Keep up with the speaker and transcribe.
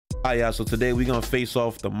Yeah, so today we're gonna face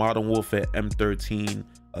off the Modern Warfare M13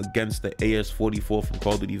 against the AS44 from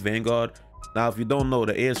Call of Duty Vanguard. Now, if you don't know,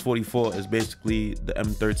 the AS44 is basically the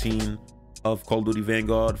M13 of Call of Duty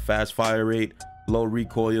Vanguard. Fast fire rate, low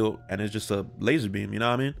recoil, and it's just a laser beam, you know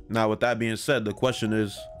what I mean? Now, with that being said, the question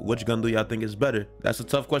is, which gun do y'all think is better? That's a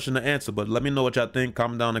tough question to answer, but let me know what y'all think.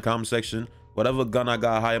 Comment down in the comment section. Whatever gun I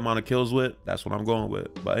got a high amount of kills with, that's what I'm going with.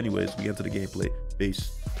 But anyways, we get into the gameplay.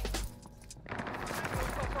 Peace.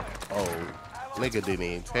 Oh, nigga didn't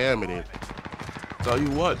even tell me that. Tell you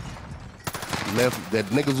what, Left that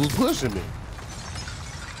niggas was pushing me.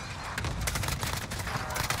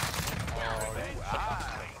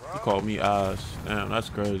 you called me ass. Damn, that's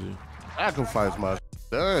crazy. Sacrifice my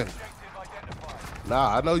done.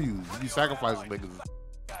 Nah, I know you sacrifice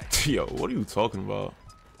niggas. Yo, what are you talking about?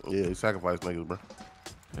 Yeah, you sacrifice niggas, bro.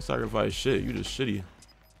 I sacrifice shit. You just shitty.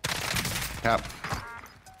 Cap.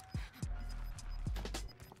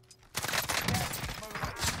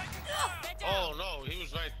 Oh no, he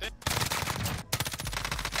was right there.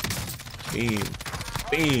 Beam,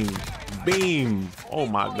 beam, beam. Oh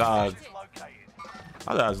my god.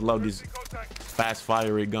 I guys love these fast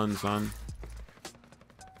fire rate guns, son.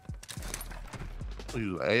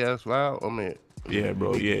 You AS Val? I mean, Yeah,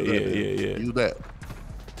 bro. Yeah. Use that.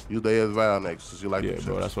 Use the AS Val next, since you like Yeah,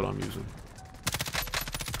 bro. That's what I'm using.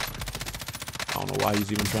 I don't know why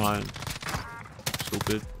he's even trying.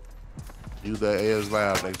 Stupid. Use that AS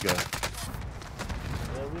Val next game.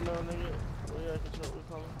 Yeah, we know, nigga. We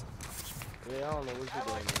coming. Yeah, I don't know what you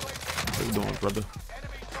doing, man. What you doing, brother?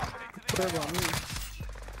 What about me?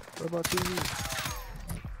 What about you?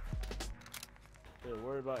 Yeah,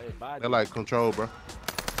 worry about it. They like control, bro.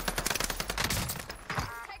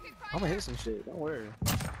 I'm gonna hit some shit. Don't worry.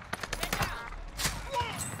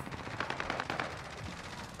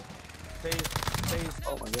 Face.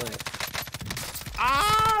 Oh my god.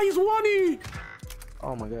 Ah, he's one-y.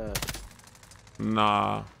 Oh my god.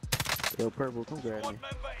 Nah, Yo, Purple, come grab me.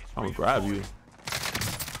 I'm gonna grab you.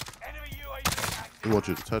 He wants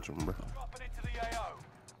you to touch him, bro.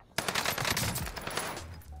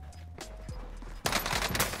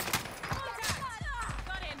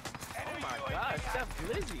 Oh my god, Steph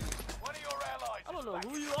Glizzy. I don't know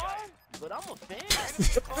who you are, but I'm a fan.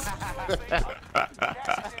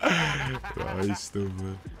 Oh, he's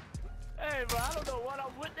stupid. Hey, bro, I don't know what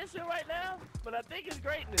I'm witnessing right now, but I think it's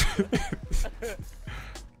greatness.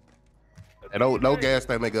 And don't gas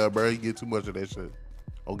that nigga up, bro. You get too much of that shit.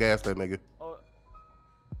 Don't gas that nigga. Oh,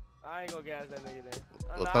 I ain't gonna gas that nigga then.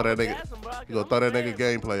 You gonna throw that nigga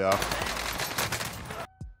gameplay off.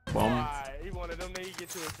 Bum. Alright, he one of them niggas get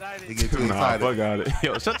too excited. He get too Nah, excited. fuck out it.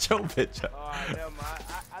 Yo, shut your bitch up. Alright, never mind.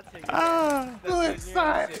 I take it. Ah, That's too just you and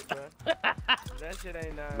excited. shit, bro. That shit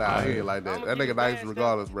ain't nice. Nah, he ain't like that. I'ma That give nigga you nice gas,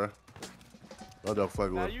 regardless, bro. Don't just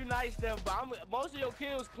fuck Now with him. you nice them, but most of your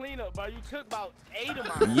kills clean up, bro. You took about 8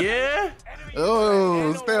 of mine. Yeah? Oh,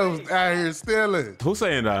 Ain't no Steph's way. out here stealing. Who's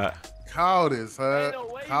saying that? Called his, huh? Ain't no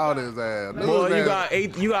way you Called got- his ass. Boy,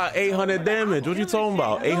 Lose you got 800 damage. What you talking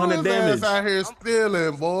about? 800 damage. out here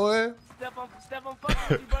stealing, boy. Steph, I'm fucking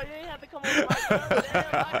with you, bro. You ain't have to come over my bro.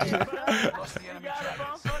 Damn, I get it, bro. You got it, bro.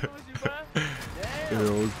 I'm fucking with you, bro. Damn.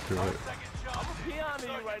 Yo, okay. I'm a peon to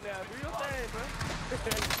you right now. Do your thing, bro.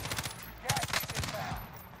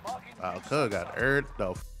 Oh, cuz got aired the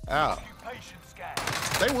f out.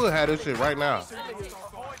 They would have this shit right now.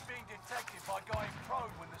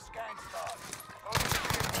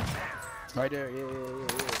 Right there, yeah.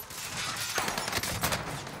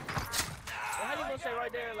 How you gonna say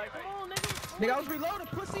right there, like, come on, nigga? Nigga, I was reloading,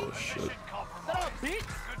 pussy. Oh, shit. Shut up, bitch.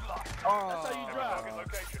 Oh. That's how you drop.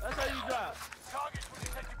 That's how you drop.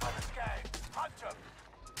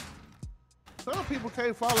 Some people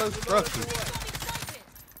can't follow instructions.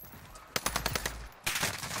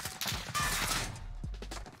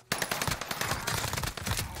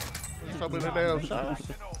 So many damn shots.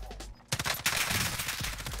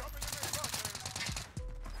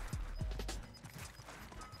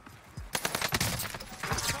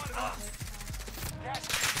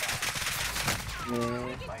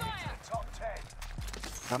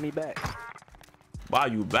 Got me back. Why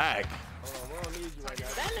you back? Hold on, we don't need you right now.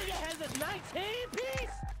 That nigga has a 19 piece?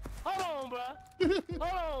 Hold on, bro.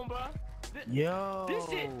 Hold on, bro. Yo. This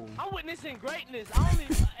shit, I'm witnessing greatness. I only,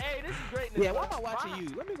 hey, this is greatness. Yeah, bro. why am I watching My- you?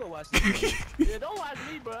 Let me go watch this. Yeah, don't watch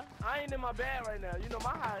me, bro. I ain't in my bag right now. You know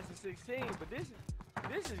my highest is 16, but this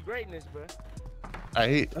is greatness, bro. I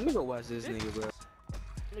hit. Let me go watch this nigga, bro.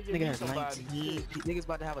 Let me give Nigga you has somebody. 19. Nigga's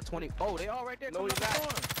about to have a 20. Oh, they all right there. No, Come he on, not. come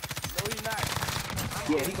on. No, he not.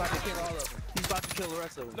 Yeah, he about to kill all of them. He's about to kill the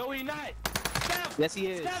rest of them. No, he not. Steph. Yes, he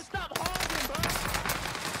is. Steph, stop hogging, bro.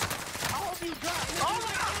 I hope you drop. Oh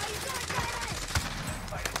my God.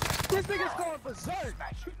 This nigga's going berserk.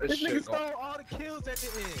 This nigga stole all the kills at the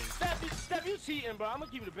end. Steph, you cheating, bro. I'm gonna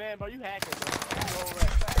keep it a band, bro. You hacking, bro.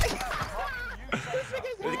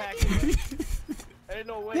 You hacking, bro. Ain't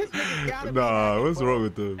no way. This nigga gotta Nah, be what's hacking, wrong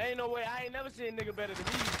with this? Ain't no way. I ain't never seen a nigga better than me.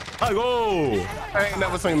 I go. I ain't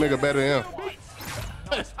never seen a nigga better than him.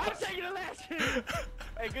 I'm taking the last kill.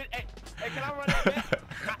 Hey, good. Hey, can I run that back?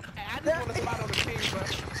 I just want to spot on the team, bro.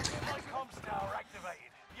 My comms tower activated.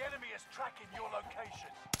 The enemy is tracking your location.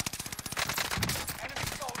 Enemy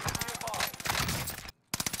soldiers nearby.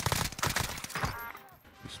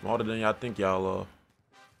 You smarter than y'all think y'all are.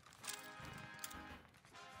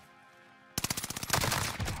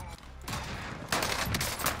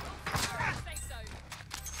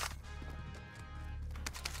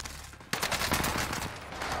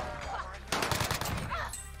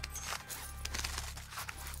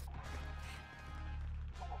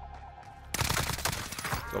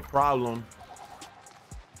 The problem.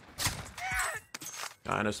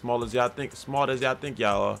 Y'all ain't as small as y'all think, smart as y'all think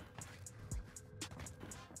y'all are.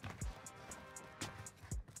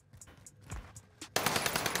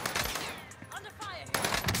 Under fire.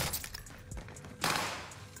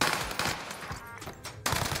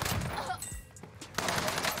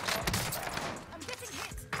 I'm getting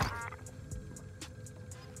hit.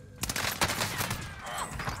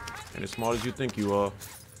 Ain't as smart as you think you are.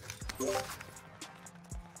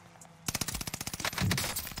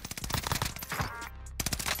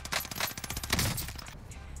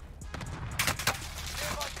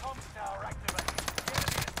 Nearby comms tower activated. The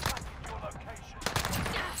enemy is tracking your location.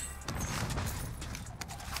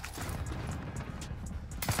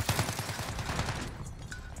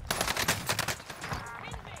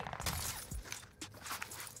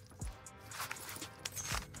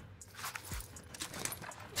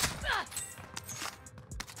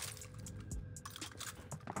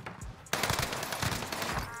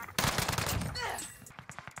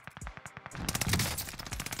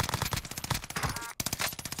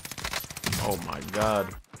 Oh my God.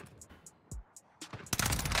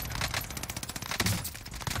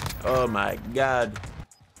 Oh my God.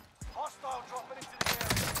 Hostile dropping into the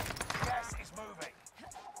area. Gas is moving.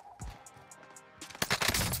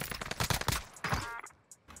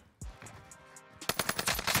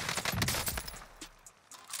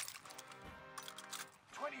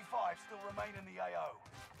 $25 still remain in the AO.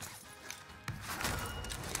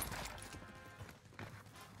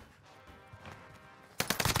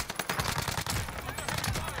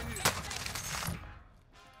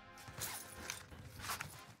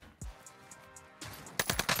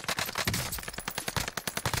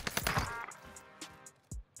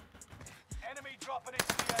 Enemy dropping into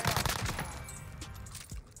the AO.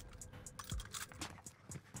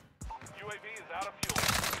 UAV is out of fuel.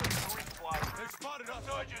 They spotted us.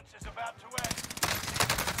 Resurgence is about to end.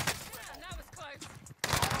 That was close.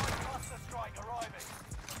 Allied cluster strike arriving.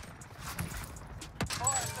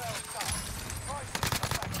 Fire sales done. Prices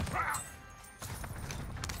effective.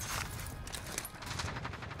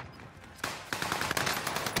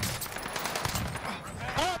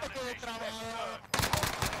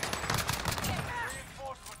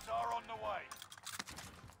 Reinforcements are on the way.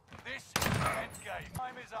 This is the end game.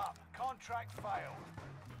 Time is up. Contract failed.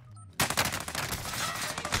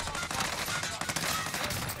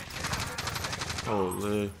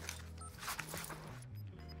 Holy.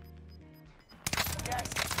 Gas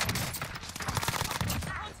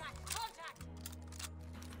Contact.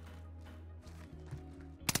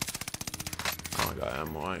 I got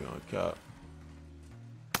ammo. I ain't gonna cap.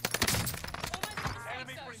 Almost in the safe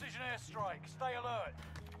enemy zone. precision airstrike. Stay alert.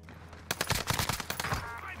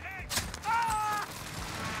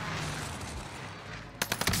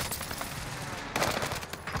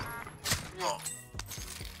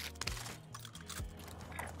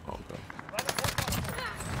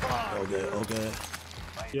 Okay. Okay.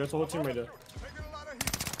 Yeah, it's a whole team right there. You've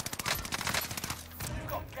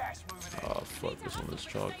got gas moving in. Oh fuck, this one is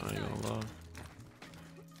chalk. I ain't gonna lie.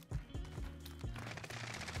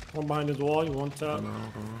 One behind his wall, you one tap.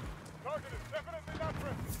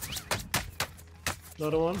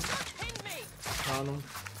 Another one. Ping me. On him.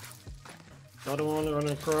 Another one running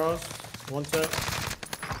across. One tap.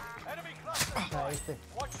 Enemy cluster strike.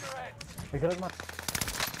 Watch your head.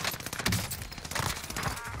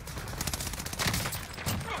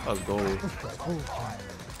 Let's go. Gas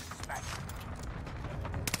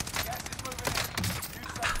is moving in. New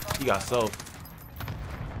safe zone. He got self.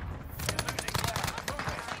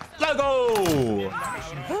 Let's go.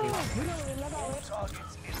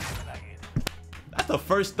 Targets eliminated. That's the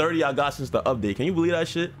first 30 I got since the update. Can you believe that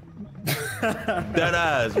shit? Dead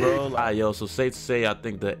ass, bro. Alright, yo, so safe to say, I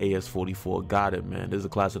think the AS44 got it, man. This is a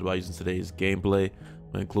class that I'm using today's gameplay.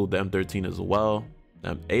 I'm gonna include the M13 as well.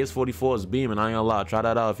 AS44 is beaming, I ain't gonna lie. Try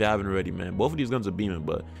that out if you haven't already, man. Both of these guns are beaming,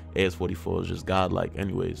 but AS44 is just godlike.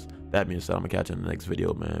 Anyways, that being said, I'm gonna catch you in the next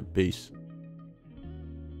video, man. Peace.